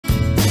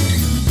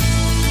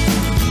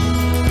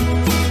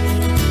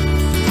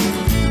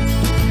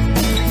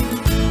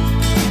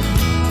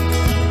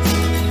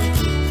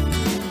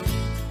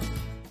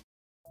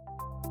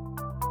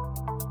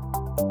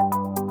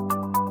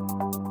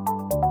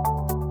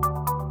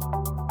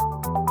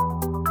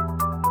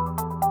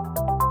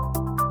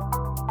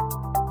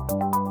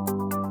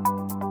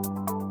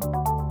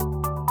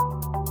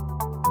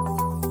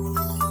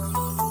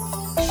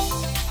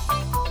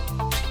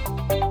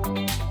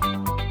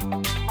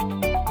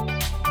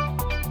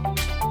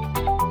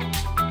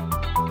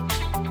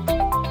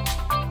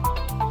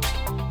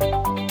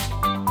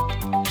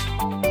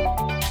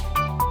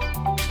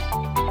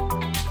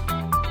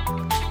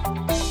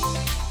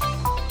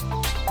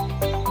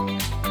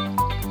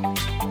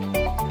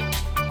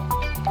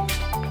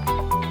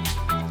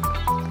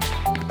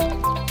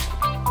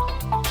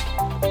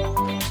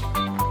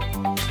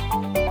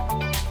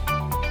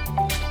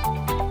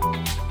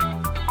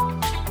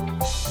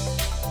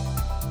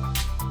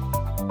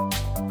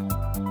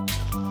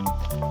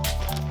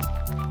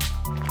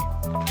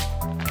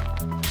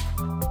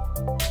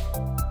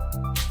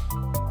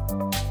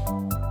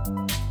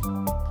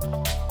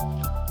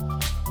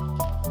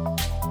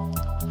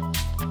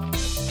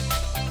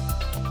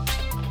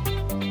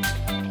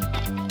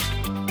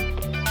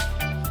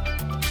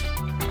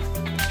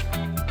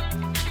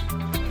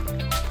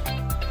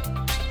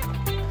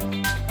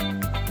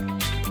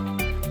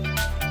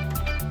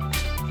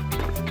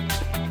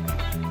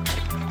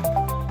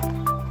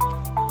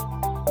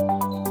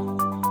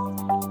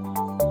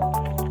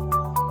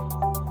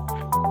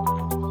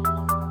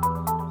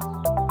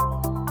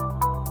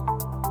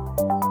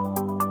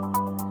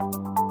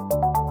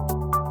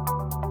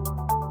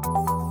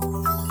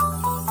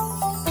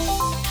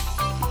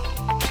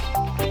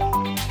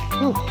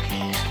Whew.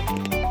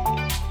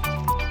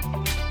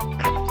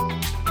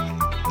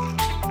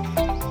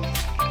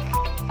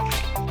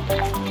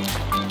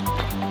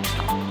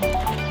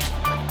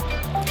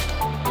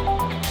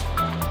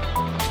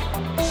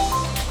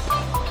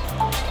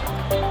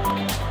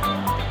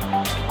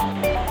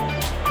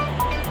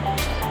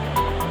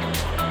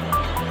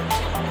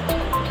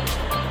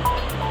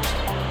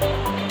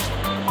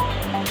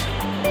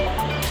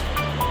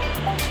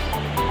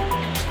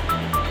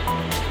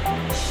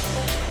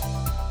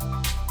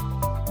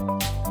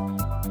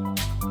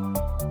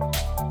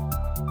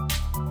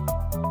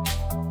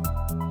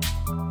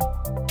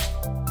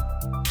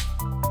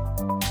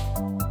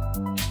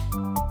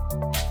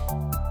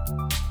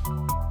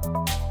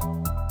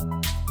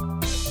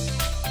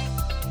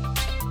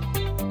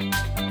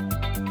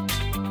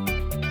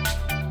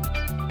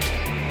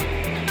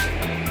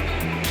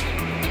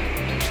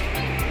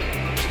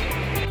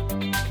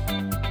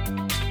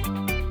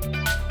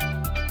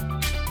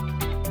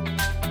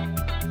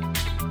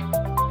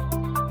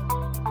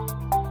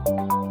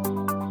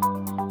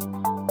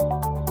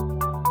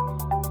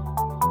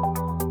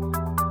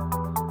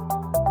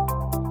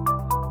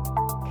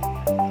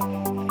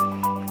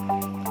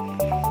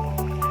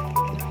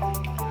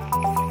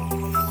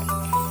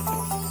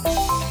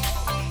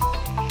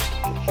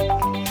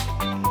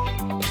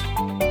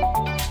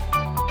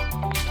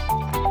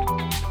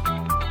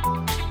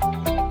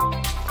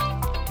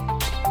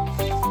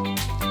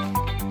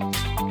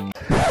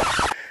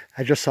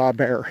 I just saw a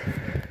bear.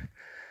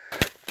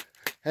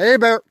 Hey,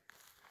 bear.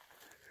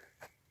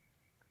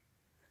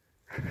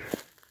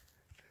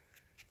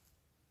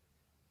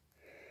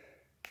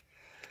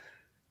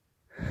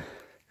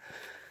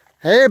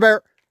 Hey,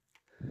 bear.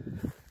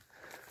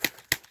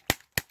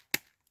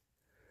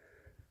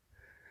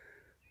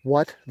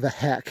 What the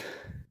heck?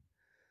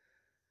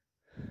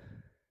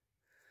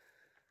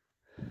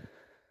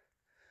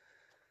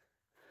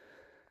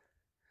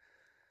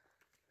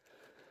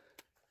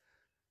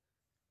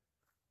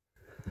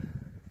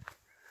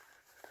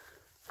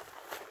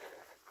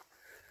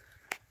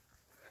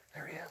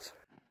 There he is.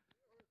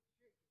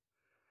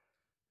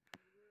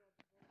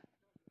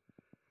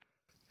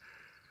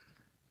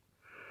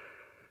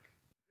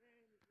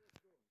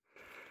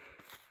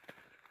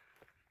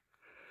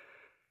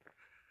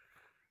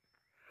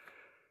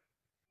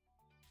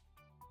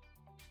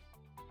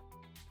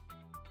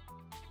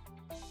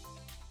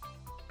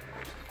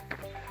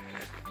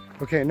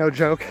 Okay, no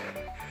joke.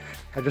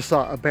 I just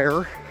saw a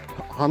bear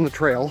on the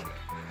trail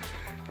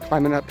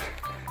climbing up.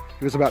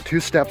 He was about 2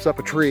 steps up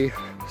a tree,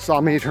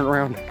 saw me, turned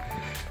around,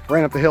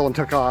 ran up the hill and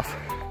took off.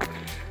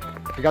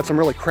 I got some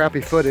really crappy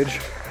footage,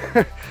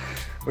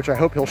 which I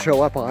hope he'll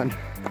show up on,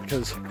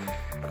 because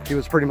he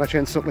was pretty much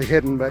instantly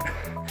hidden, but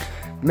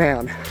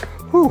man,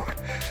 whew,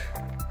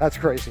 that's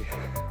crazy.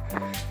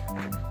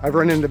 I've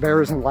run into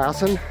bears in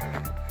Lassen,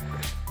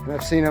 and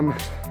I've seen them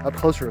up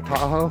closer to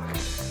Tahoe.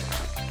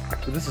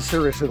 So this is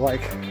seriously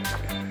like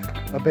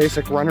a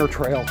basic runner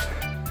trail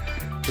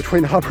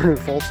between Auburn and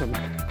Folsom.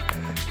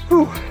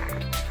 Whew.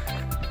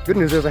 Good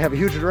news is I have a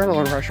huge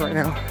adrenaline rush right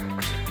now.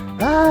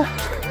 Ah!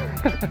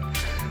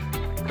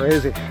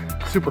 Crazy.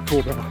 Super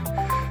cool though.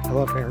 I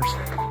love bears.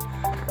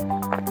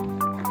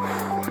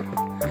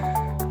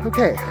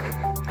 Okay.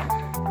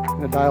 I'm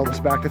gonna dial this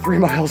back to 3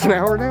 miles an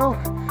hour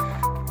now.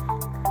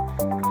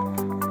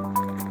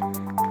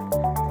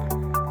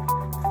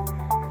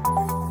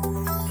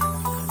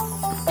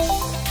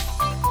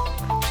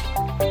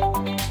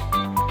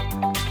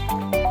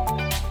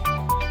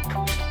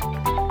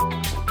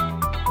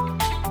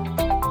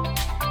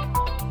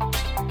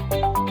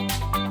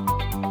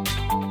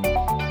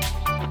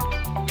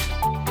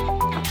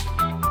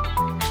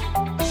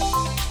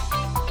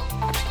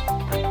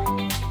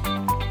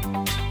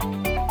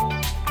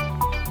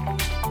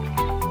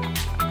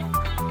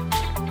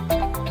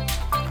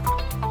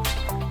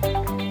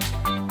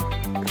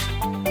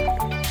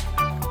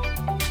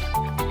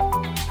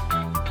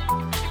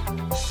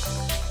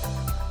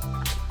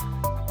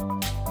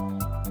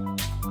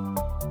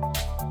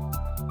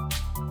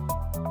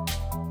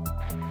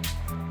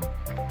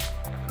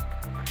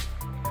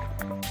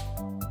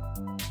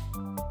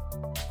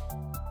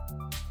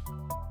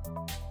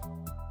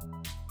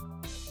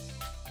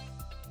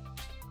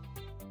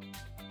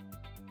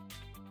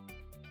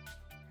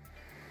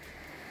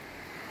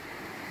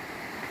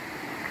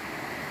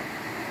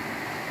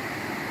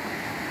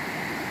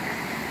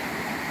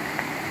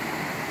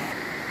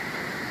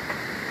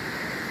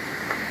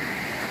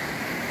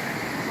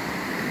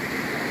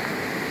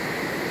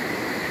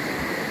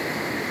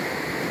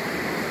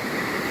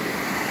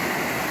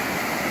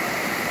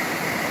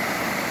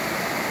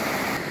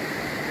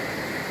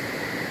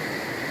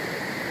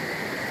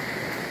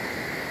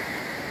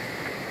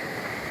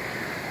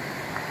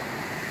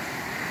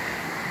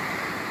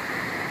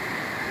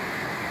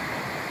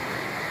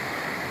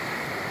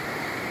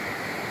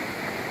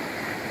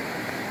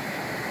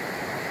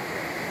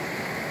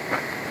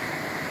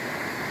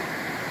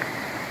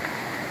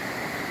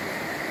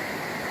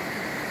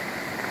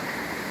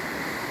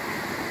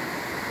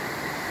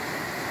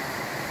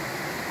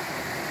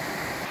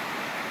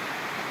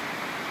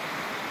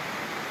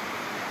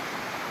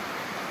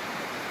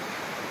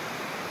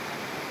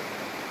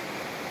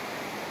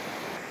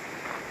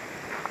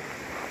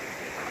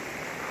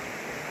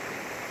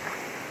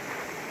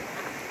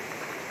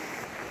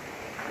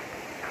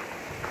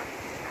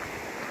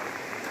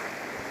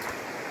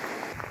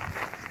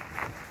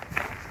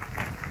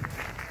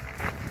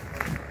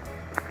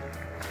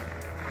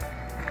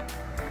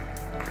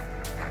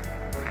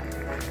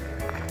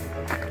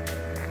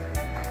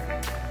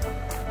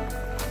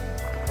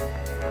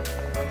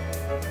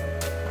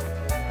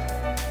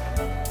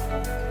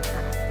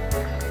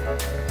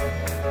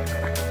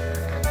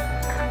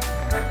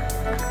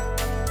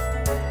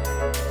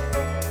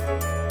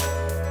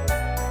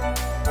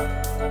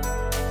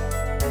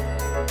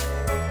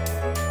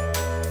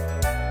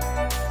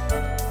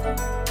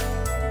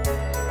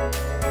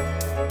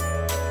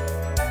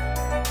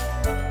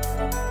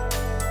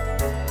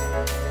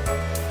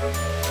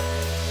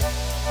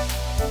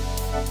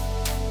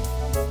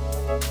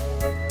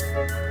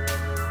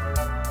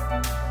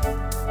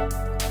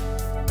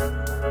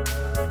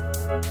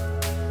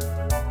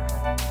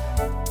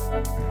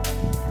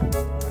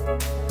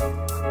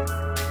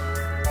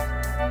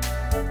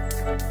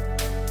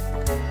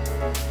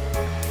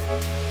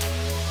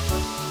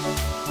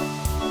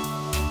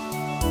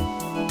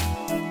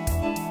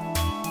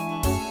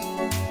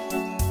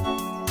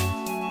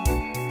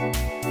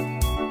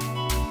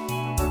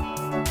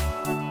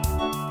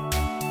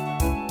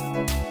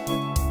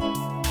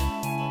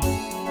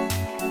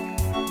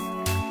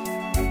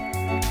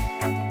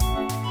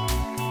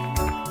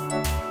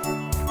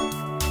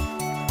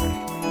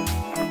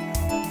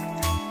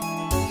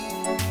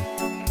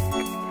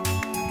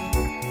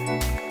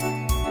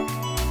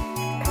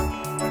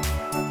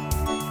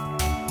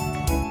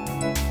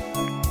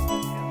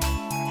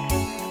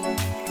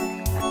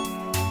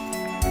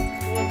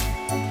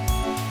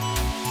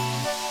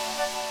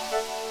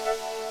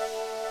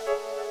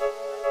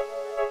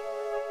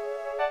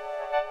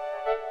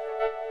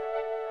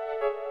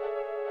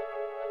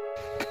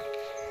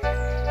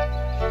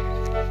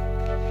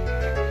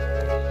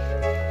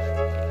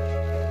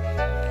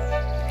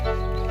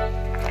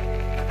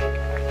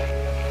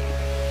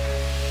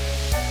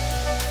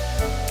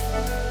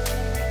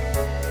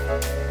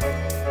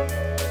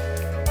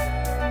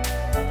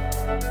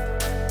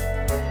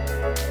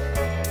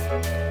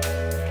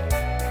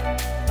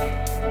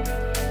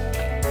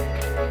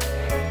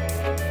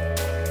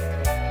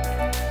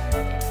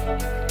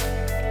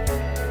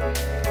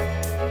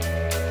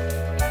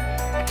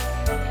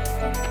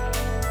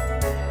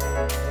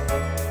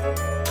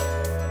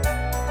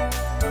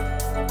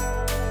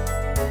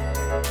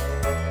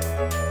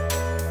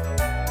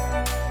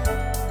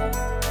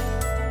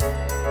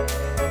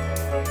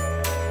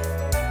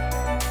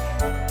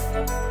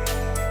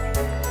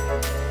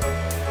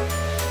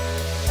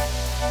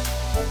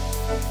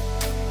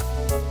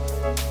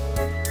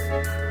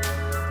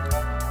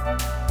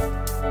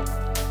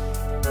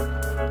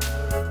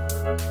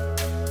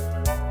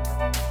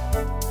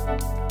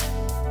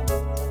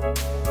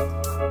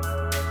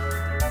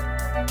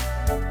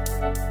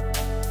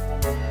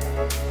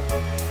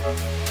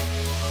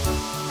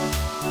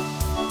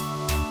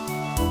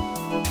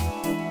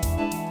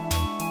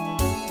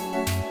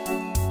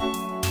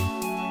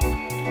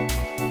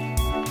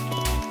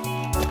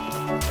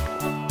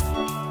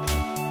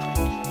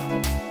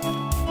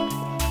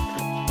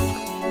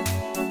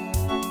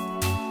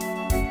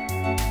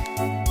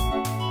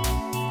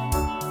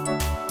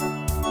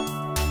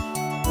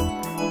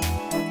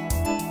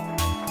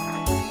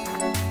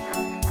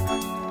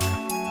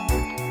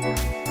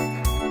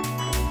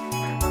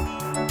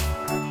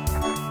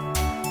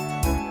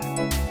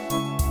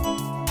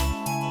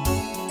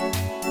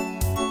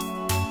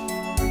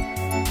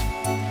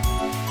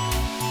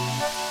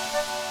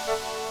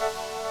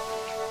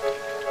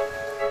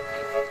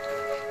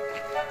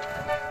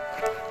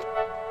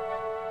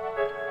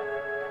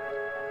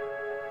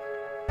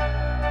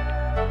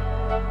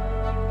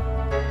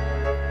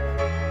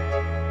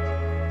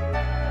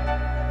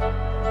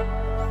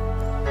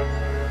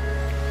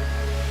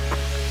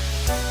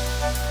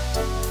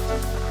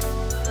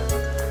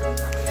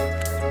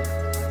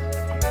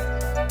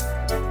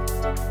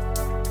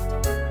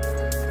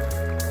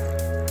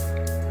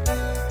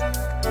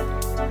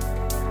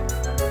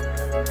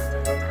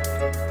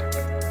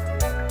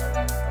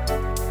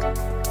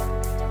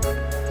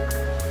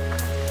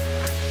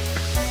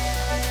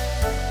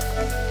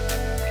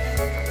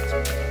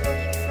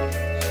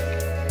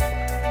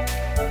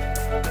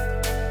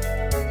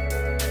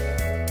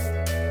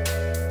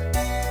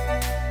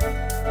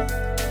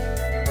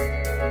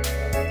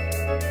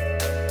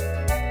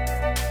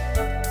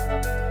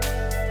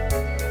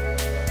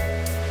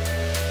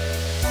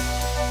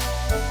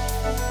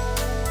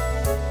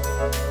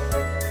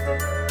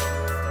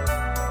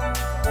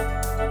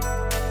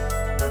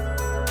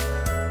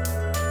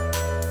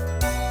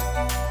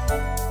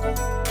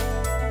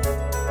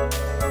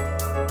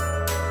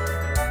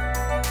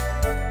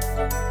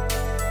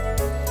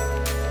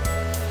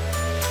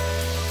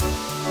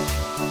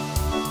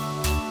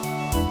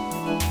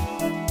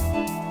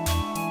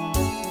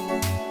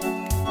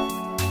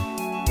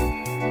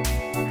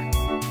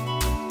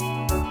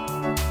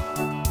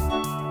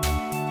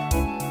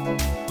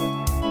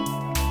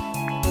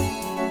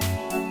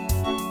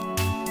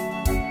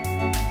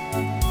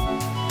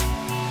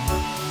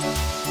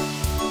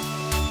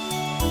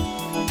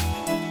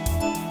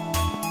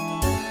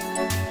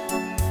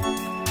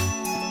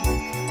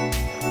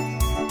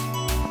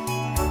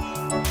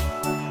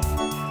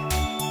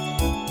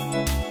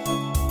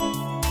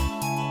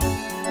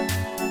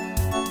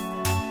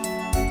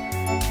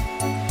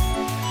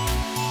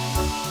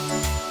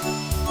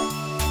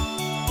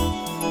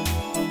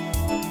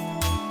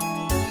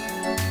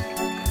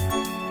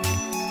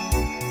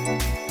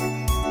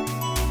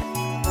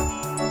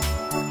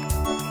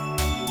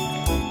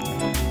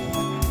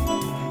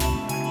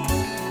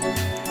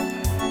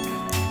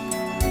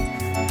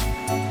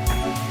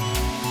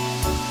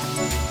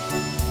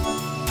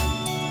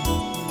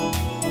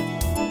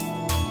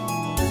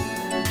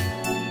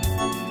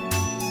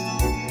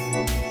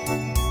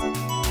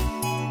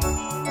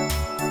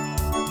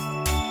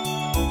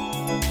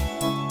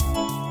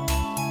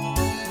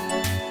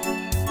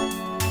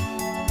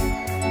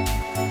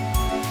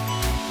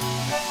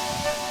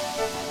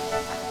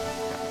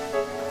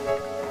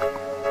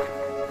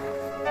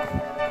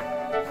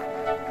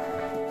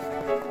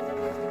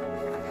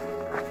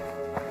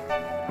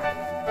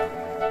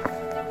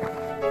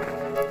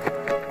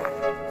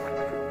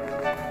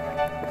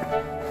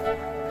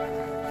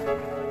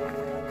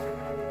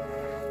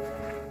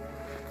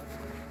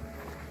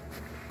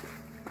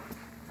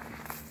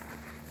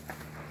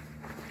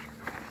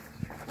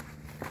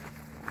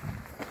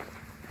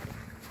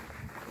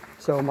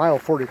 So mile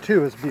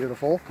 42 is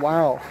beautiful.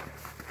 Wow.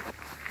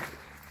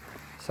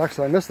 Sucks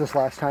that I missed this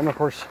last time. Of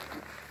course,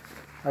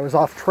 I was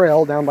off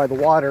trail down by the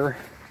water,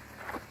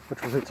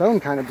 which was its own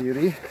kind of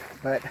beauty,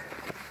 but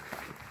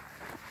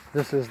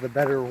this is the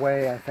better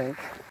way, I think.